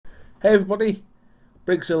Hey everybody,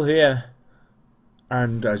 Briggshill here,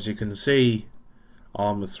 and as you can see,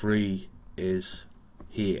 ArmA 3 is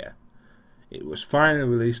here. It was finally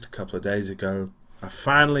released a couple of days ago. I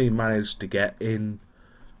finally managed to get in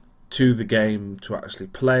to the game to actually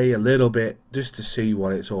play a little bit, just to see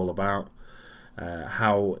what it's all about,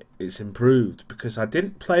 how it's improved, because I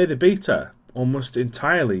didn't play the beta, almost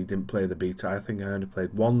entirely didn't play the beta. I think I only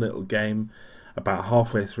played one little game about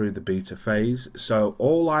halfway through the beta phase, so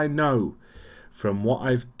all I know from what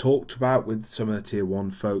I've talked about with some of the tier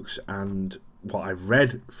 1 folks and what I've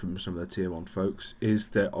read from some of the tier 1 folks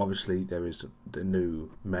is that obviously there is the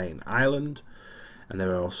new main island and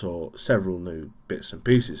there are also several new bits and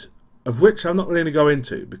pieces, of which I'm not really going to go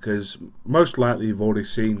into because most likely you've already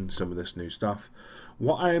seen some of this new stuff.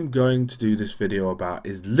 What I am going to do this video about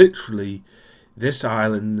is literally this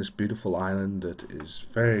island, this beautiful island that is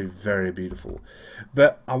very, very beautiful.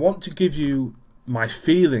 But I want to give you my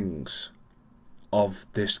feelings of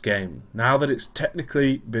this game now that it's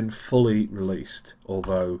technically been fully released,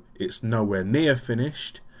 although it's nowhere near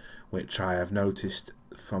finished, which I have noticed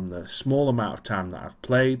from the small amount of time that I've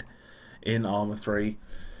played in ArmA 3.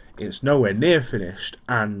 It's nowhere near finished,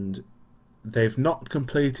 and they've not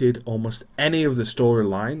completed almost any of the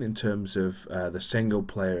storyline in terms of the single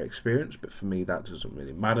player experience, but for me that doesn't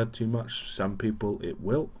really matter too much. For some people it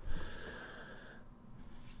will.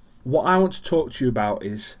 What I want to talk to you about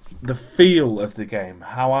is the feel of the game,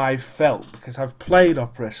 how I felt, because I've played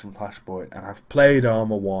Operation Flashpoint, and I've played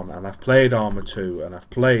ArmA 1, and I've played ArmA 2, and I've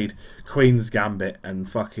played Queen's Gambit and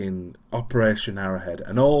fucking Operation Arrowhead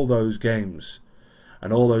and all those games.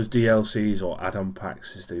 And all those DLCs or add-on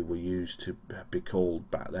packs as they were used to be called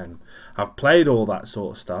back then. I've played all that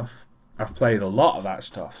sort of stuff. I've played a lot of that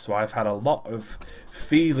stuff. So I've had a lot of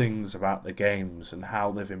feelings about the games and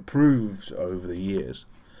how they've improved over the years.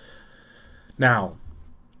 Now,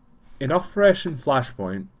 in Operation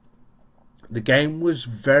Flashpoint, the game was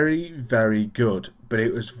very, very good. But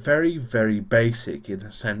it was very, very basic in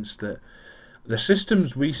the sense that the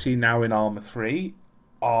systems we see now in ArmA 3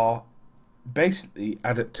 are basically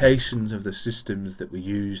adaptations of the systems that were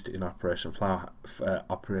used in Operation Flashpoint.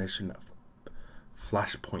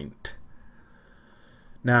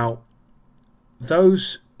 Now,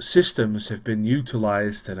 those systems have been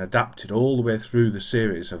utilised and adapted all the way through the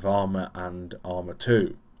series of ArmA and ArmA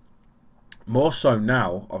 2. More so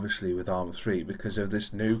now, obviously, with ArmA 3 because of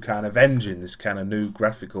this new kind of engine, this kind of new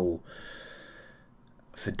graphical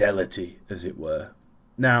fidelity, as it were.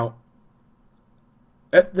 Now,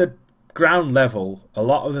 at the ground level, a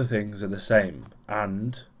lot of the things are the same,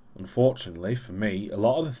 and unfortunately for me, a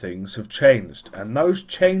lot of the things have changed, and those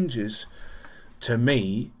changes to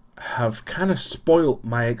me have kind of spoilt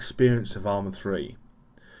my experience of ArmA 3.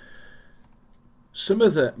 Some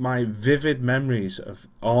of my vivid memories of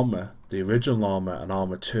ArmA, the original ArmA and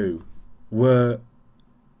ArmA 2, were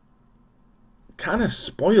kind of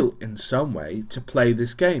spoilt in some way to play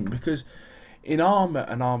this game, because in ArmA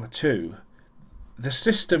and ArmA 2 the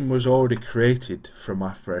system was already created from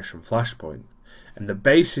Operation Flashpoint, and the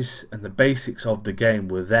basis and the basics of the game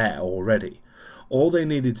were there already. All they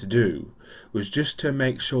needed to do was just to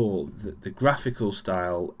make sure that the graphical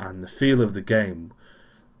style and the feel of the game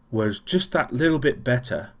was just that little bit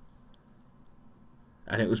better,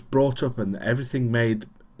 and it was brought up and everything made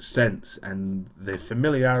sense, and the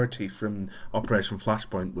familiarity from Operation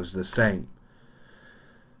Flashpoint was the same.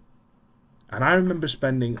 And I remember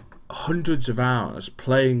spending hundreds of hours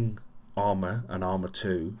playing ArmA and ArmA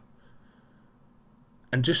 2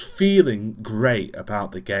 and just feeling great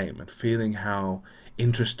about the game and feeling how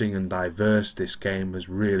interesting and diverse this game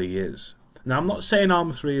really is. Now, I'm not saying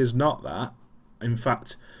ArmA 3 is not that. In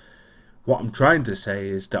fact, what I'm trying to say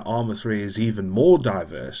is that ArmA 3 is even more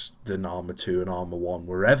diverse than ArmA 2 and ArmA 1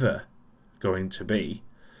 were ever going to be.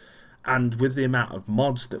 And with the amount of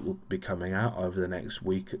mods that will be coming out over the next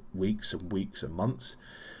weeks and months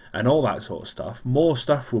and all that sort of stuff, more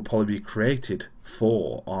stuff will probably be created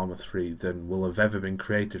for ArmA 3 than will have ever been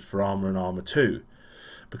created for ArmA and ArmA 2,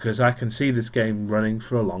 because I can see this game running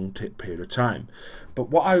for a long period of time. But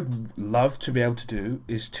what I would love to be able to do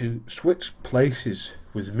is to switch places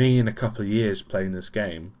with me in a couple of years playing this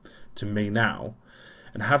game to me now,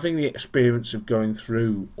 and having the experience of going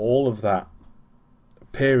through all of that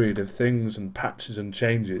period of things and patches and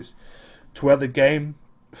changes to where the game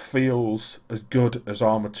feels as good as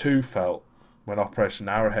ArmA 2 felt when Operation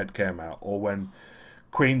Arrowhead came out, or when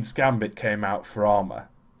Queen's Gambit came out for ArmA.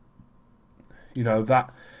 You know,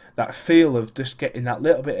 that feel of just getting that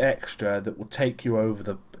little bit extra that will take you over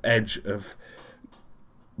the edge of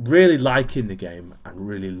really liking the game and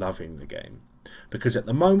really loving the game. Because at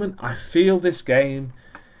the moment I feel this game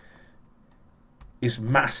is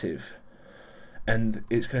massive, and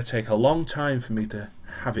it's going to take a long time for me to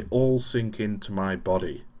have it all sink into my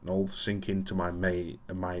body and all sink into my mind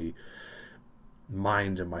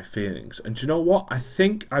and my feelings. And do you know what? I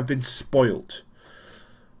think I've been spoilt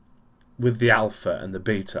with the alpha and the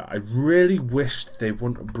beta. I really wished they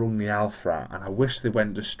wouldn't have brung the alpha out, and I wish they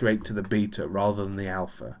went just straight to the beta rather than the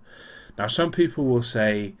alpha. Now, some people will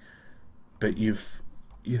say, but you've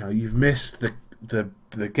missed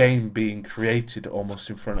the game being created almost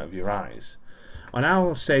in front of your eyes. And I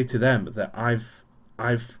will say to them that I've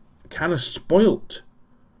kind of spoilt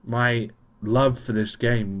my love for this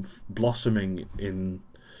game blossoming in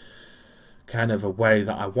kind of a way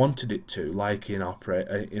that I wanted it to, like in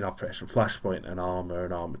Operation Flashpoint and ArmA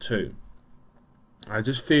and ArmA 2. I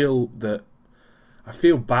just feel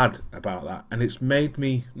bad about that, and it's made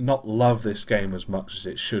me not love this game as much as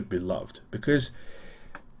it should be loved, because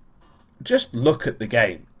just look at the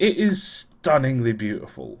game. It is stunningly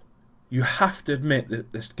beautiful. You have to admit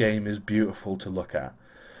that this game is beautiful to look at.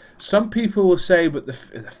 Some people will say, but the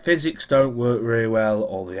physics don't work very well,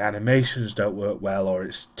 or the animations don't work well, or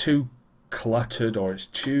it's too cluttered, or it's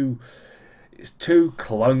too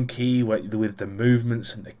clunky with the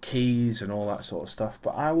movements and the keys and all that sort of stuff.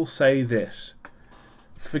 But I will say this: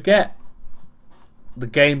 forget the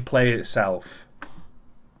gameplay itself.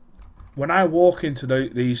 When I walk into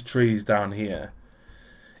these trees down here,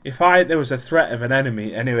 if there was a threat of an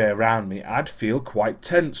enemy anywhere around me, I'd feel quite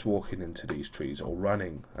tense walking into these trees, or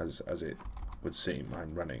running, as it would seem.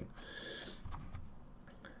 I'm running.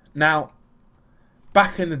 Now,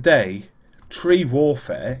 back in the day, tree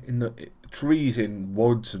warfare, in the trees in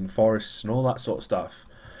woods and forests and all that sort of stuff,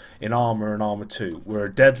 in ArmA and ArmA 2, were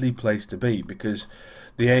a deadly place to be, because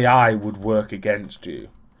the AI would work against you.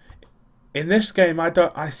 In this game,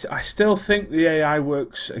 I still think the AI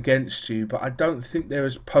works against you, but I don't think they're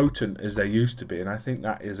as potent as they used to be, and I think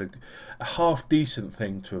that is a half decent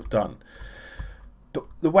thing to have done. But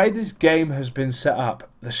the way this game has been set up,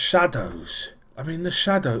 the shadows, I mean,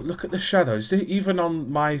 look at the shadows. Even on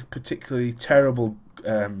my particularly terrible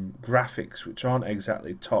graphics, which aren't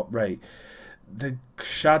exactly top rate, the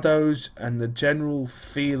shadows and the general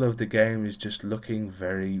feel of the game is just looking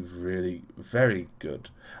really, very good.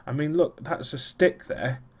 I mean, look, that's a stick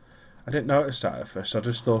there. I didn't notice that at first. I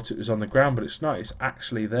just thought it was on the ground, but it's not. It's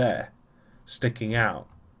actually there, sticking out,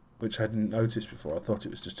 which I didn't notice before. I thought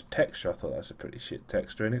it was just a texture. I thought that's a pretty shit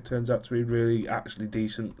texture, and it turns out to be really actually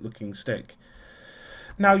decent looking stick.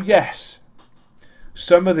 Now, yes,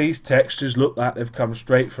 some of these textures look like they've come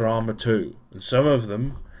straight from ArmA 2, and some of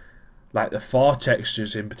them, like the far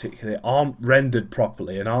textures in particular, aren't rendered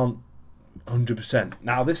properly and aren't 100%.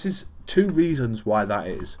 Now, this is two reasons why that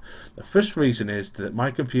is. The first reason is that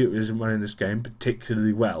my computer isn't running this game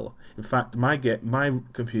particularly well. In fact, my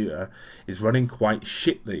computer is running quite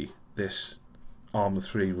shitly this ArmA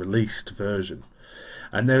 3 released version.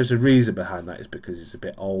 And there's a reason behind that. It's because it's a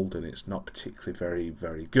bit old and it's not particularly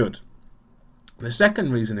very good. The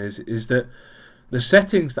second reason is that the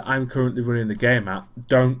settings that I'm currently running the game at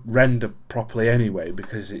don't render properly anyway,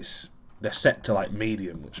 because they're set to like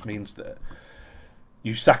medium, which means that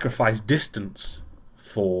you sacrifice distance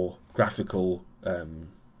for graphical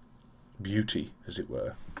beauty, as it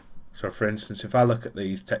were. So, for instance, if I look at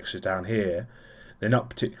these textures down here, they're not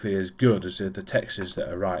particularly as good as the textures that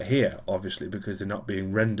are right here, obviously, because they're not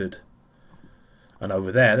being rendered. And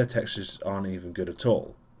over there, the textures aren't even good at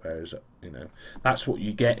all. Whereas, that's what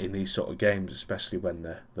you get in these sort of games, especially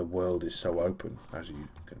when the world is so open, as you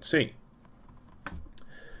can see.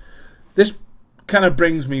 This kind of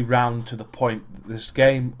brings me round to the point that this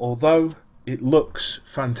game, although it looks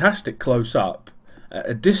fantastic close up, at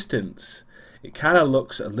a distance, it kind of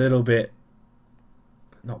looks a little bit,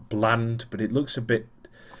 not bland, but it looks a bit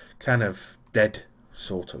kind of dead,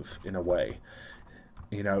 sort of, in a way.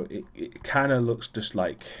 It kind of looks just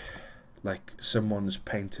like someone's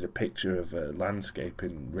painted a picture of a landscape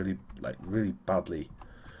and really badly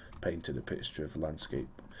painted a picture of a landscape.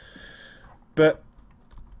 But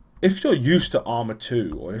if you're used to ArmA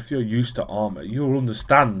 2, or if you're used to ArmA, you'll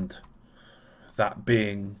understand that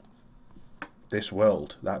being this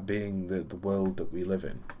world, that being the world that we live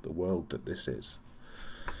in, the world that this is,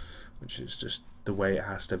 which is just the way it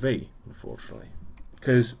has to be, unfortunately.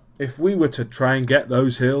 Because if we were to try and get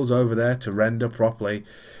those hills over there to render properly,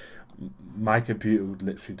 my computer would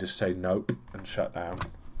literally just say nope and shut down.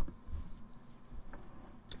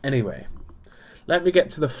 Anyway, let me get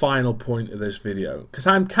to the final point of this video, because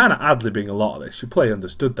I'm kind of ad-libbing a lot of this. You probably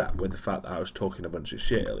understood that with the fact that I was talking a bunch of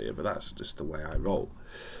shit earlier, but that's just the way I roll.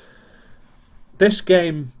 This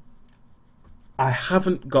game, I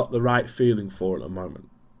haven't got the right feeling for at the moment.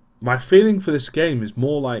 my feeling for this game is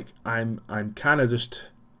more like I'm kind of just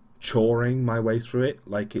choring my way through it,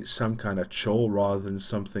 like it's some kind of chore rather than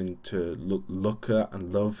something to look at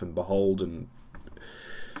and love and behold and,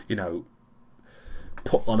 you know,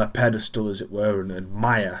 put on a pedestal, as it were, and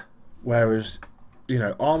admire. Whereas, you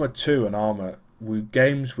know, ArmA 2 and ArmA were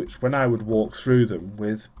games which, when I would walk through them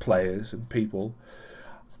with players and people,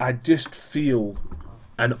 I just feel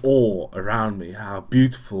an awe around me, how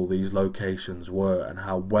beautiful these locations were and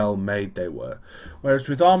how well made they were. Whereas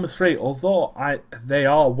with ArmA 3, although they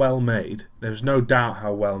are well made, there's no doubt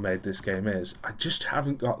how well made this game is, I just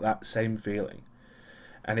haven't got that same feeling.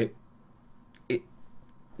 And it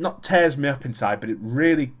not tears me up inside, but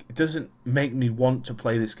it doesn't make me want to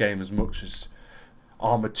play this game as much as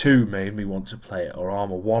ArmA 2 made me want to play it, or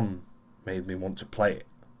ArmA 1 made me want to play it.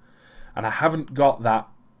 And I haven't got that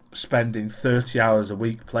spending 30 hours a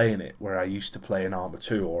week playing it where I used to play in ArmA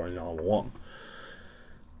 2 or in ArmA 1.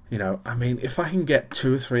 You know, I mean, if I can get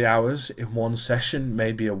 2 or 3 hours in one session,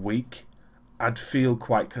 maybe a week, I'd feel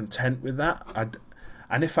quite content with that.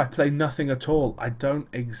 And if I play nothing at all, I don't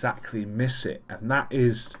exactly miss it. And that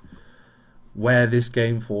is where this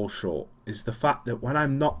game falls short, is the fact that when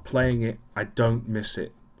I'm not playing it, I don't miss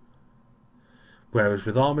it. Whereas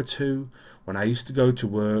with ArmA 2, when I used to go to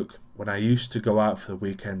work, when I used to go out for the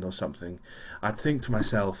weekend or something, I'd think to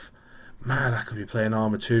myself, man, I could be playing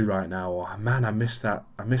ArmA 2 right now, or man, I miss that.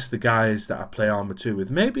 I miss the guys that I play ArmA 2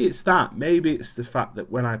 with. Maybe it's that. Maybe it's the fact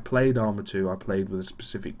that when I played ArmA 2, I played with a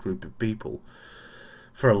specific group of people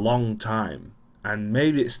for a long time. And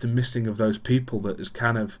maybe it's the missing of those people that has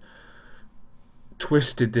kind of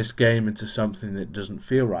twisted this game into something that doesn't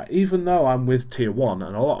feel right. Even though I'm with Tier 1,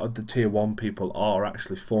 and a lot of the Tier 1 people are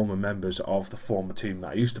actually former members of the former team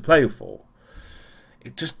that I used to play for,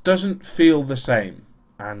 it just doesn't feel the same.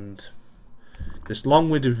 And this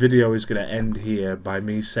long-winded video is going to end here by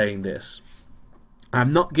me saying this.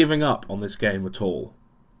 I'm not giving up on this game at all.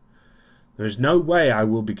 There is no way I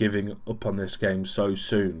will be giving up on this game so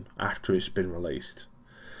soon after it's been released.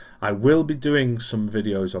 I will be doing some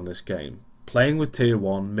videos on this game, playing with Tier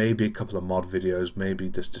 1, maybe a couple of mod videos, maybe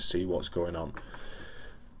just to see what's going on.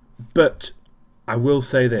 But I will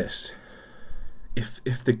say this,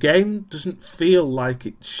 if the game doesn't feel like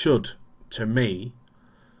it should to me,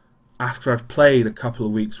 after I've played a couple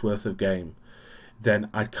of weeks worth of game, then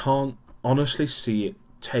I can't honestly see it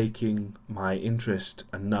taking my interest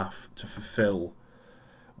enough to fulfill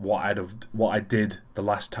what I did the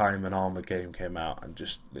last time an ArmA game came out, and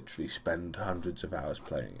just literally spend hundreds of hours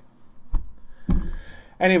playing it.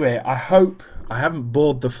 Anyway, I hope I haven't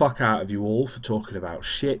bored the fuck out of you all for talking about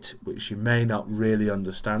shit, which you may not really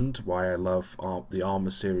understand why I love the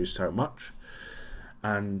ArmA series so much.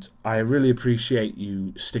 And I really appreciate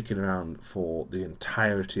you sticking around for the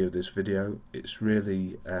entirety of this video. It's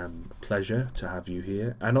really a pleasure to have you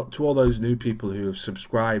here. And up to all those new people who have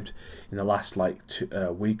subscribed in the last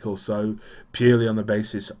week or so, purely on the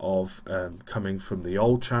basis of coming from the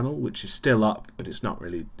old channel, which is still up, but it's not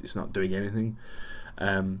doing anything.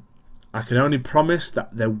 I can only promise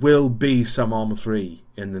that there will be some ArmA 3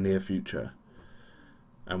 in the near future.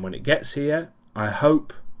 And when it gets here, I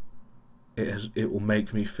hope it will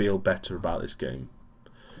make me feel better about this game.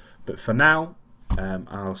 But for now,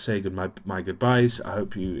 I'll say my goodbyes. I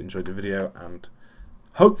hope you enjoyed the video, and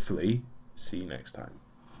hopefully see you next time.